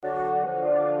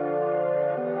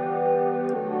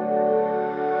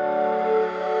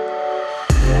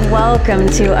Welcome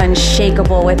to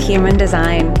Unshakable with Human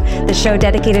Design, the show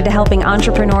dedicated to helping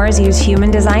entrepreneurs use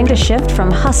human design to shift from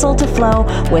hustle to flow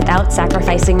without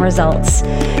sacrificing results.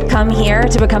 Come here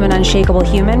to become an unshakable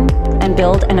human and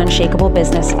build an unshakable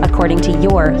business according to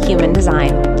your human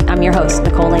design. I'm your host,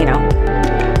 Nicole Lano.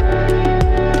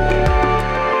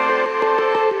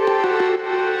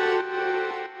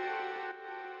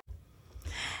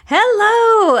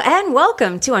 Hello and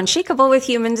welcome to Unshakable with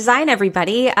Human Design,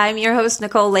 everybody. I'm your host,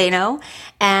 Nicole Lano,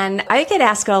 and I get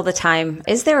asked all the time,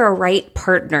 is there a right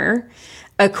partner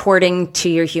according to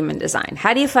your human design?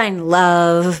 How do you find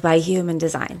love by human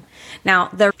design? Now,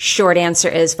 the short answer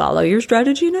is follow your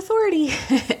strategy and authority,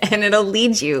 and it'll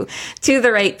lead you to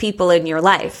the right people in your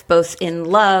life, both in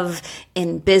love,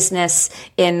 in business,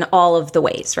 in all of the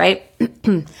ways, right?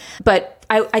 But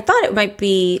I thought it might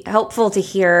be helpful to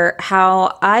hear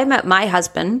how I met my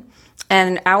husband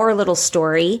and our little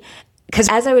story. Because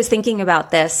as I was thinking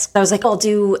about this, I was like, I'll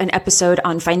do an episode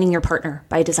on finding your partner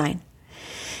by design.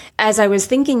 As I was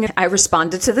thinking, I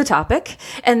responded to the topic,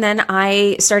 and then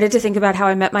I started to think about how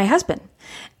I met my husband.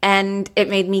 And it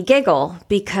made me giggle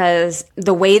because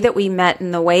the way that we met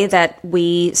and the way that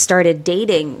we started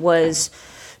dating was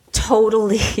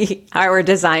totally our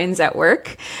designs at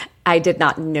work. I did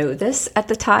not know this at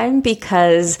the time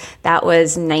because that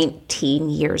was 19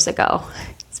 years ago.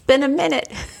 It's been a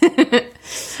minute.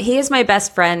 He is my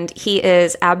best friend. He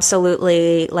is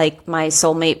absolutely like my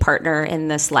soulmate partner in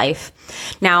this life.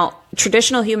 Now,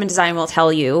 traditional human design will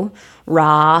tell you,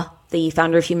 Ra, the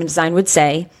founder of human design, would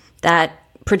say that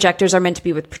projectors are meant to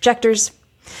be with projectors,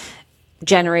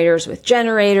 generators with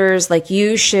generators, like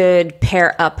you should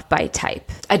pair up by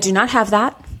type. I do not have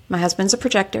that. My husband's a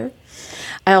projector.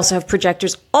 I also have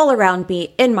projectors all around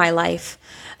me in my life.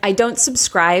 I don't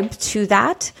subscribe to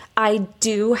that. I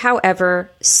do, however,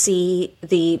 see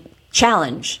the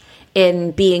challenge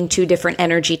in being two different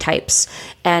energy types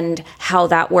and how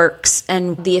that works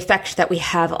and the effect that we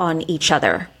have on each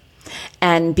other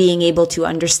and being able to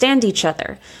understand each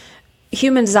other.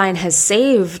 Human design has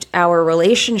saved our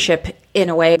relationship in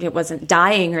a way. It wasn't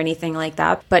dying or anything like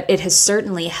that, but it has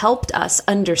certainly helped us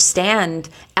understand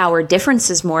our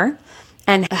differences more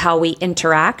and how we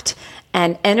interact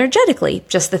and energetically,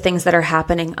 just the things that are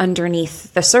happening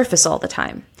underneath the surface all the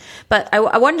time. But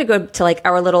I wanted to go to like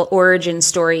our little origin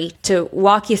story to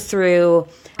walk you through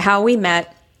how we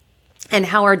met and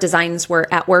how our designs were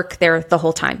at work there the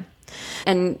whole time.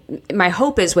 And my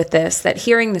hope is with this, that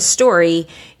hearing the story,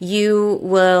 you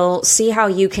will see how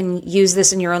you can use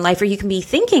this in your own life, or you can be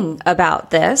thinking about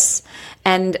this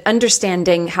and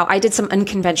understanding how I did some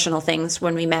unconventional things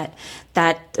when we met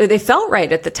that they felt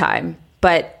right at the time,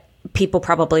 but people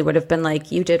probably would have been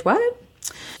like, you did what?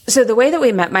 So the way that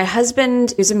we met, my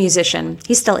husband was a musician.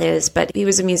 He still is, but he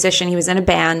was a musician. He was in a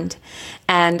band.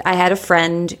 And I had a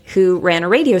friend who ran a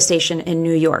radio station in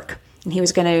New York. And he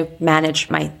was going to manage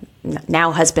my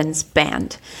now husband's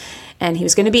band. And he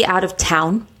was going to be out of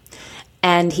town.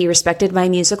 And he respected my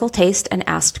musical taste and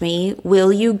asked me,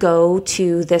 will you go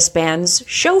to this band's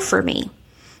show for me?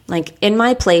 Like, in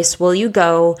my place, will you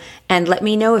go and let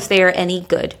me know if they are any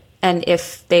good? And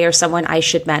if they are someone I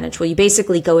should manage? Will you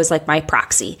basically go as like my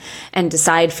proxy and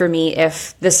decide for me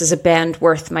if this is a band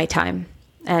worth my time?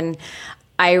 And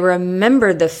I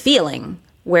remember the feeling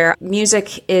where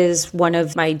music is one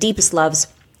of my deepest loves.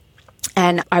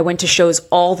 And I went to shows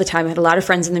all the time. I had a lot of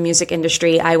friends in the music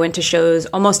industry. I went to shows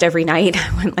almost every night.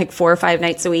 I went like 4 or 5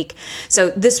 nights a week. So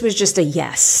this was just a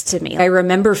yes to me. I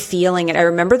remember feeling it. I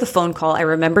remember the phone call. I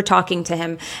remember talking to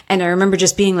him. And I remember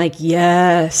just being like,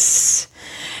 yes.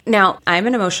 Now, I'm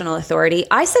an emotional authority.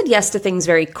 I said yes to things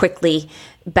very quickly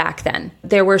back then.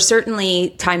 There were certainly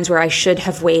times where I should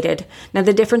have waited. Now,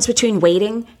 the difference between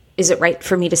waiting, is it right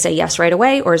for me to say yes right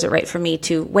away, or is it right for me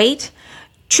to wait?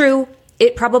 True.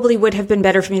 It probably would have been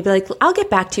better for me to be like, I'll get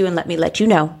back to you and let you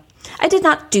know. I did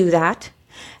not do that.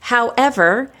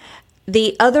 However,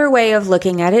 the other way of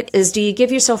looking at it is, do you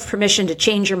give yourself permission to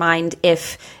change your mind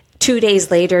if 2 days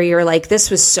later you're like,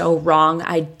 this was so wrong,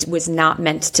 I was not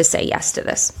meant to say yes to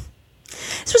this?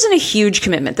 This wasn't a huge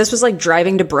commitment. This was like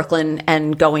driving to Brooklyn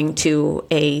and going to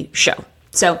a show.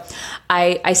 So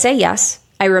I say yes.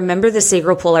 I remember the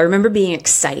sacral pull. I remember being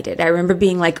excited. I remember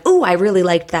being like, oh, I really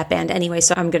liked that band anyway,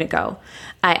 so I'm going to go.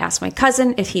 I asked my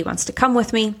cousin if he wants to come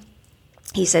with me.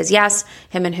 He says yes.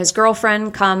 Him and his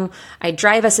girlfriend come. I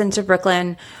drive us into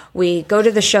Brooklyn. We go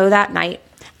to the show that night,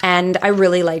 and I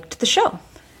really liked the show.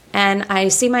 And I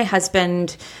see my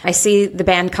husband. I see the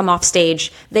band come off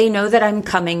stage. They know that I'm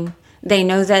coming. They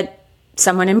know that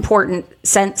someone important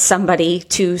sent somebody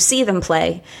to see them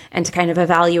play and to kind of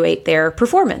evaluate their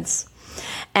performance.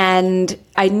 And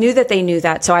I knew that they knew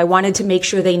that. So I wanted to make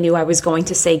sure they knew I was going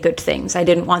to say good things. I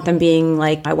didn't want them being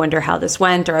like, I wonder how this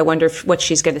went, or I wonder what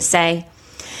she's going to say.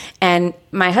 And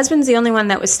my husband's the only one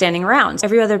that was standing around.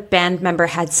 Every other band member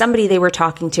had somebody they were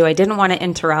talking to. I didn't want to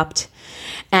interrupt.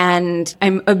 And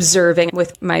I'm observing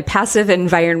with my passive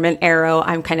environment arrow.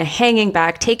 I'm kind of hanging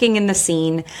back, taking in the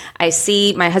scene. I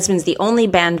see my husband's the only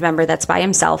band member that's by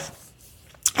himself.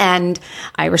 And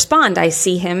I respond. I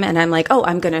see him and I'm like, oh,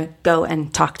 I'm going to go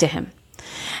and talk to him.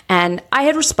 And I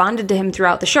had responded to him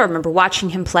throughout the show. I remember watching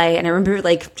him play, and I remember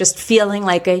like just feeling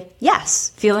like a yes,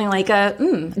 feeling like a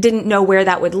didn't know where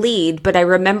that would lead, but I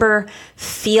remember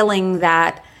feeling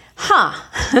that,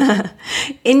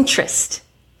 interest,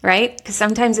 right? Because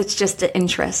sometimes it's just an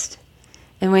interest.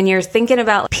 And when you're thinking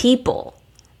about people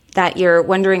that you're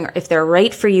wondering if they're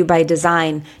right for you by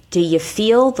design, do you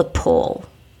feel the pull?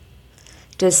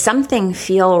 Does something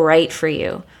feel right for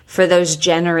you? For those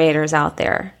generators out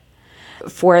there?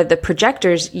 For the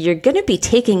projectors, you're going to be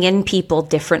taking in people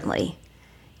differently.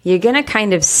 You're going to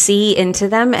kind of see into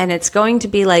them, and it's going to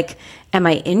be like, am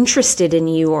I interested in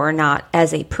you or not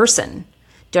as a person?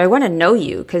 Do I want to know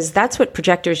you? Because that's what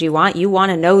projectors you want. You want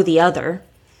to know the other.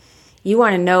 You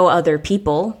want to know other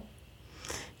people.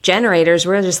 Generators,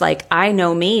 we're just like, I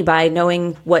know me by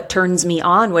knowing what turns me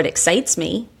on, what excites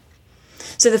me.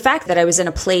 So the fact that I was in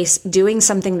a place doing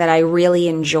something that I really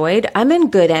enjoyed, I'm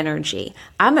in good energy.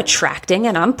 I'm attracting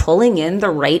and I'm pulling in the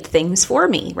right things for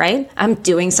me, right? I'm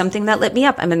doing something that lit me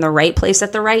up. I'm in the right place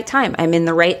at the right time. I'm in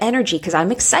the right energy because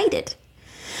I'm excited.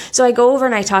 So I go over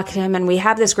and I talk to him and we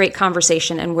have this great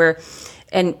conversation,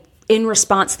 and in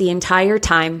response the entire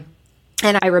time.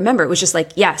 And I remember it was just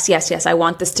like, yes, yes, yes. I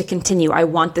want this to continue. I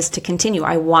want this to continue.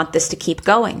 I want this to keep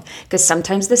going, because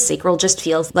sometimes the sacral just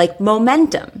feels like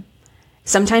momentum.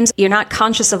 Sometimes you're not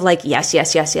conscious of like, yes,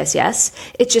 yes, yes, yes, yes.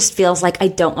 It just feels like I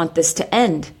don't want this to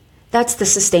end. That's the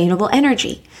sustainable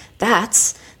energy.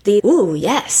 That's the, ooh,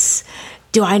 yes.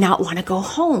 Do I not want to go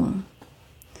home?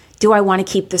 Do I want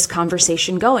to keep this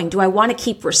conversation going? Do I want to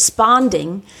keep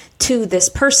responding to this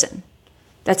person?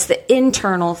 That's the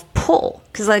internal pull.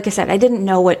 Because like I said, I didn't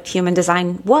know what human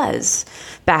design was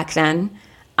back then.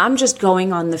 I'm just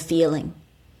going on the feeling.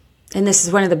 And this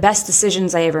is one of the best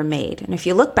decisions I ever made. And if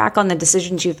you look back on the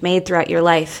decisions you've made throughout your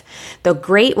life, the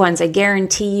great ones, I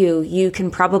guarantee you can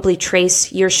probably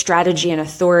trace your strategy and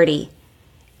authority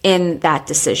in that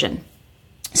decision.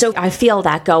 So I feel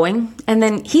that going. And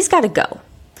then he's got to go.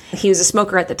 He was a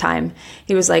smoker at the time.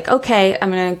 He was like, okay,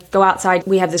 I'm going to go outside.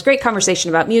 We have this great conversation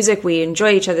about music. We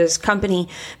enjoy each other's company.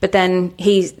 But then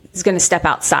he's going to step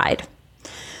outside.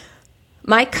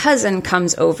 My cousin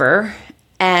comes over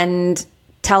and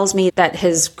tells me that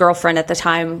his girlfriend at the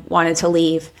time wanted to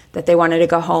leave, that they wanted to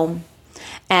go home.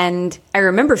 And I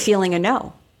remember feeling a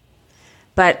no.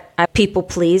 But I people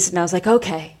pleased, and I was like,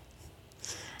 okay.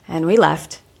 And we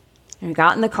left, and we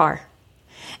got in the car.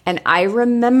 And I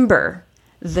remember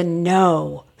the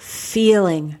no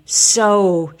feeling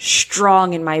so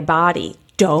strong in my body.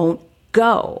 Don't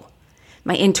go.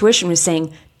 My intuition was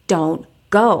saying, don't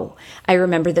go. I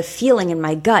remember the feeling in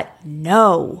my gut,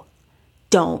 no,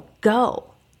 don't go.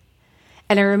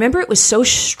 And I remember it was so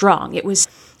strong. It was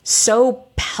so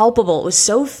palpable. It was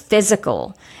so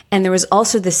physical. And there was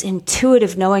also this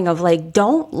intuitive knowing of like,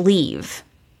 don't leave.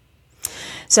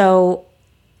 So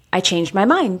I changed my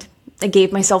mind. I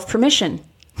gave myself permission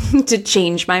to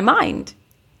change my mind.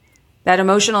 That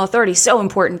emotional authority is so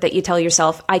important that you tell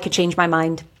yourself, I could change my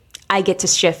mind. I get to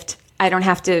shift. I don't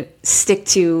have to stick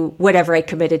to whatever I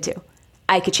committed to.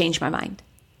 I could change my mind.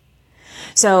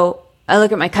 So I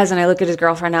look at my cousin, I look at his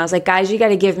girlfriend, and I was like, guys, you got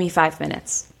to give me 5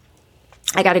 minutes.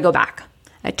 I got to go back.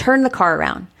 I turn the car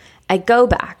around. I go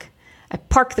back. I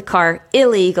park the car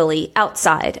illegally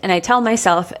outside, and I tell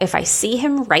myself, if I see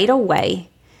him right away,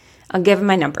 I'll give him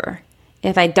my number.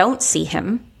 If I don't see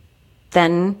him,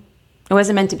 then it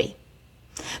wasn't meant to be.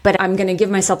 But I'm going to give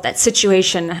myself that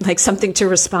situation, like something to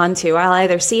respond to. I'll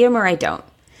either see him or I don't.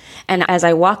 And as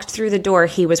I walked through the door,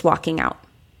 he was walking out.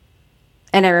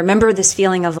 And I remember this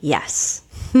feeling of yes.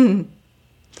 And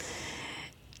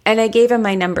I gave him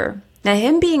my number. Now,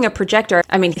 him being a projector,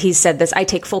 I mean, he said this, I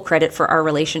take full credit for our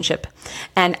relationship.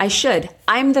 And I should.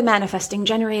 I'm the manifesting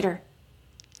generator.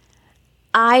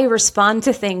 I respond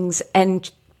to things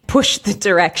and push the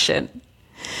direction.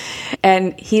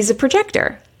 And he's a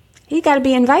projector. He got to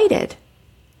be invited.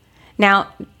 Now,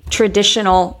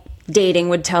 traditional dating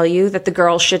would tell you that the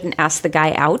girl shouldn't ask the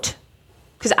guy out,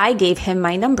 because I gave him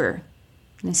my number.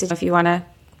 And I said, if you want to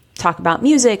talk about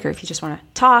music, or if you just want to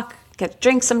talk, get a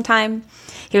drink sometime,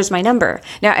 here's my number.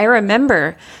 Now, I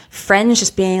remember friends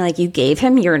just being like, you gave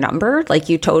him your number? Like,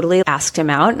 you totally asked him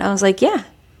out? And I was like, yeah,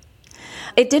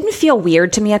 It didn't feel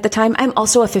weird to me at the time. I'm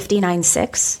also a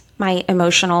 59-6, my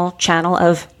emotional channel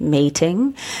of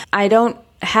mating. I don't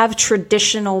have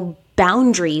traditional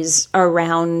boundaries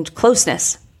around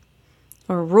closeness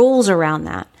or rules around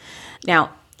that.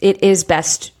 Now, it is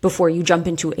best before you jump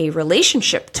into a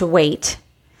relationship to wait.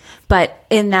 But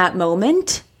in that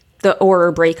moment, the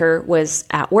aura breaker was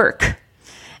at work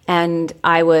and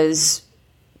I was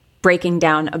breaking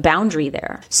down a boundary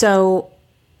there. So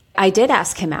I did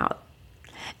ask him out.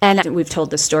 And we've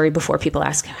told this story before. People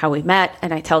ask how we met.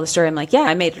 And I tell the story. I'm like, yeah,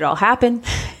 I made it all happen.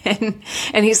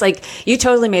 and he's like, you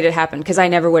totally made it happen because I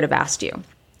never would have asked you.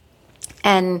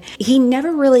 And he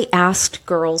never really asked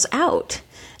girls out.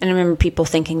 And I remember people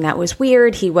thinking that was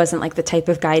weird. He wasn't like the type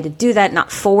of guy to do that,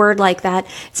 not forward like that.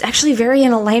 It's actually very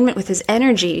in alignment with his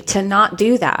energy to not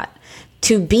do that,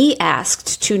 to be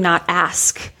asked, to not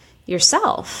ask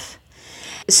yourself.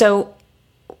 So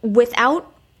without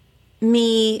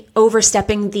me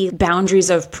overstepping the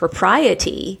boundaries of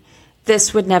propriety,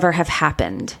 this would never have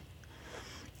happened.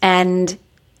 And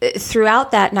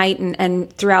throughout that night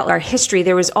and throughout our history,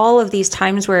 there was all of these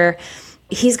times where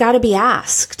he's got to be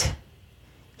asked.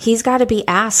 He's got to be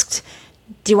asked,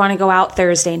 do you want to go out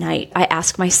Thursday night? I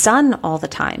ask my son all the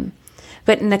time.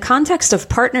 But in the context of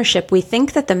partnership, we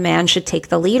think that the man should take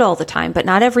the lead all the time, but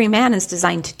not every man is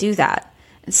designed to do that.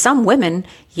 And some women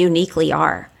uniquely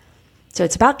are. So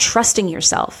it's about trusting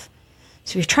yourself.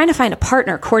 So if you're trying to find a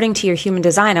partner according to your human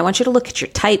design, I want you to look at your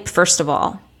type first of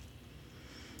all.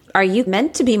 Are you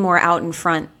meant to be more out in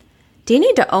front? Do you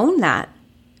need to own that?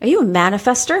 Are you a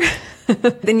manifester?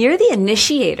 Then you're the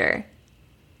initiator.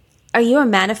 Are you a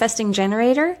manifesting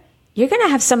generator? You're going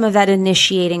to have some of that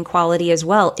initiating quality as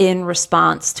well in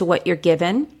response to what you're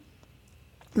given.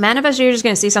 Manifester, you're just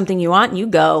going to see something you want and you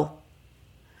go.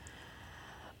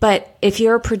 But if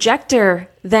you're a projector,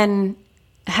 then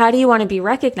how do you want to be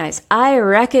recognized? I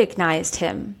recognized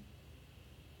him.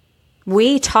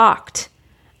 We talked.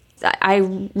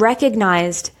 I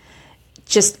recognized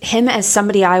just him as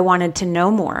somebody I wanted to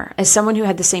know more, as someone who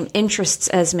had the same interests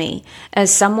as me,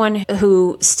 as someone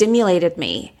who stimulated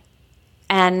me,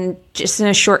 and just in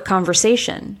a short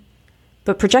conversation.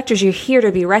 But projectors, you're here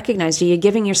to be recognized. Are you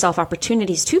giving yourself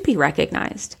opportunities to be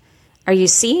recognized? Are you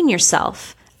seeing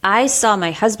yourself? I saw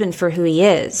my husband for who he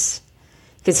is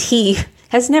because he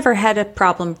has never had a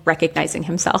problem recognizing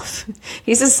himself.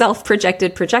 He's a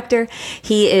self-projected projector.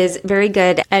 He is very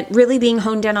good at really being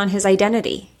honed in on his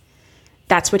identity.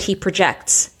 That's what he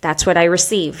projects. That's what I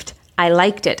received. I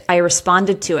liked it. I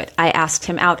responded to it. I asked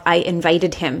him out. I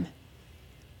invited him.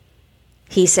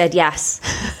 He said yes.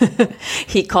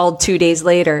 He called 2 days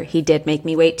later. He did make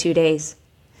me wait 2 days.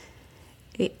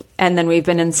 And then we've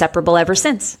been inseparable ever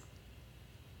since.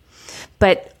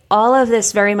 But all of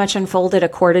this very much unfolded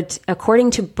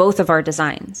according to both of our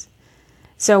designs.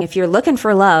 So if you're looking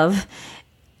for love,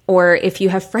 or if you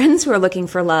have friends who are looking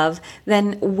for love,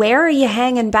 then where are you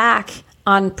hanging back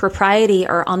on propriety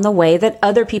or on the way that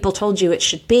other people told you it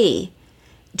should be?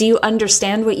 Do you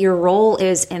understand what your role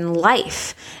is in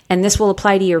life? And this will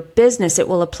apply to your business. It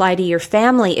will apply to your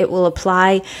family. It will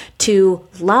apply to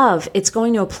love. It's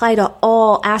going to apply to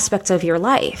all aspects of your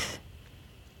life.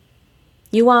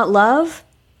 You want love?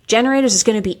 Generators is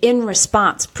going to be in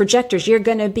response. Projectors, you're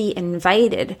going to be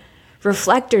invited.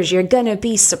 Reflectors, you're going to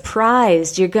be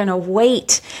surprised. You're going to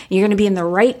wait. You're going to be in the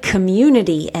right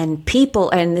community and people,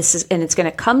 and it's going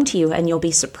to come to you, and you'll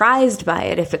be surprised by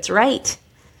it if it's right.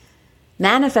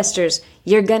 Manifestors,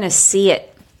 you're going to see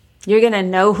it. You're going to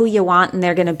know who you want, and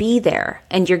they're going to be there,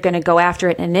 and you're going to go after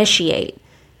it and initiate.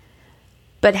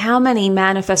 But how many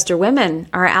manifestor women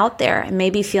are out there and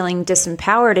maybe feeling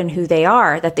disempowered in who they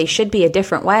are, that they should be a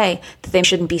different way, that they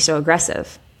shouldn't be so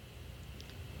aggressive?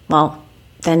 Well,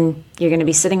 then you're going to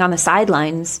be sitting on the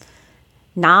sidelines,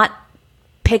 not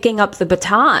picking up the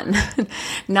baton,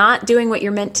 not doing what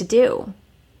you're meant to do.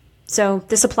 So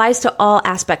this applies to all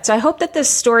aspects. So I hope that this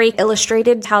story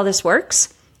illustrated how this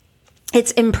works.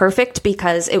 It's imperfect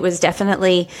because it was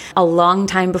definitely a long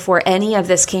time before any of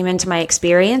this came into my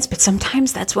experience, but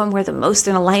sometimes that's when we're the most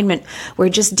in alignment. We're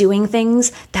just doing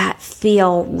things that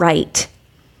feel right.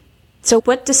 So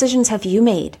what decisions have you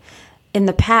made in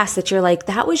the past that you're like,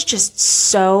 that was just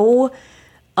so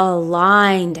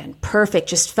aligned and perfect,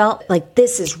 just felt like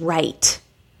this is right?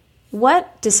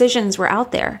 What decisions were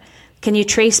out there? Can you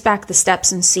trace back the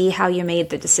steps and see how you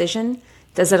made the decision?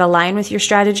 Does it align with your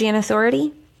strategy and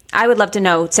authority? I would love to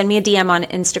know. Send me a DM on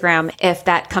Instagram if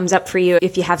that comes up for you.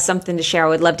 If you have something to share, I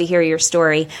would love to hear your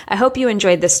story. I hope you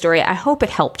enjoyed this story. I hope it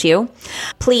helped you.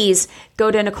 Please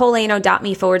go to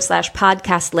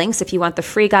NicoleLano.me/podcast links if you want the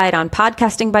free guide on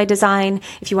podcasting by design.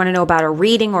 If you want to know about a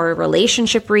reading or a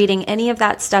relationship reading, any of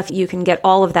that stuff, you can get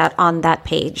all of that on that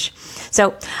page.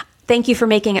 So thank you for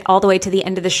making it all the way to the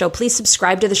end of the show. Please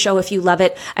subscribe to the show if you love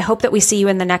it. I hope that we see you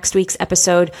in the next week's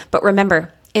episode. But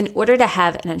remember, in order to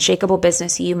have an unshakable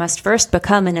business, you must first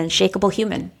become an unshakable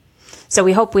human. So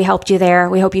we hope we helped you there.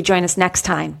 We hope you join us next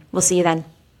time. We'll see you then.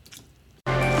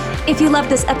 If you love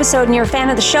this episode and you're a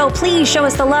fan of the show, please show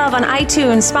us the love on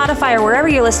iTunes, Spotify, or wherever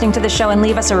you're listening to the show and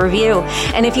leave us a review.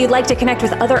 And if you'd like to connect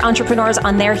with other entrepreneurs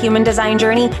on their human design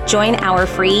journey, join our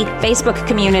free Facebook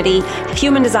community,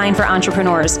 Human Design for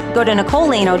Entrepreneurs. Go to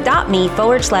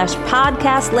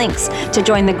NicoleLano.me/podcast links to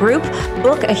join the group,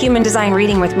 book a human design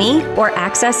reading with me, or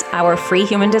access our free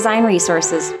human design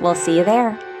resources. We'll see you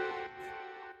there.